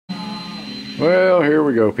Well, here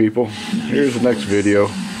we go, people. Here's the next video.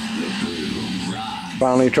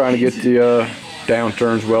 Finally trying to get the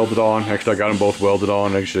downturns welded on. Actually, I got them both welded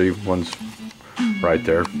on. Actually, one's right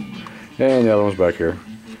there, and the other one's back here.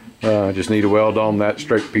 I just need to weld on that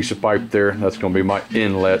straight piece of pipe there. That's going to be my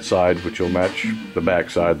inlet side, which will match the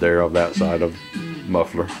back side there of that side of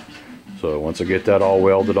muffler. So once I get that all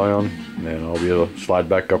welded on, then I'll be able to slide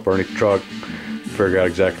back up underneath the truck, figure out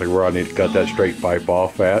exactly where I need to cut that straight pipe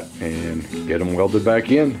off at, and get them welded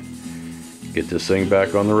back in. Get this thing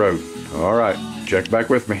back on the road. All right, check back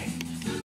with me.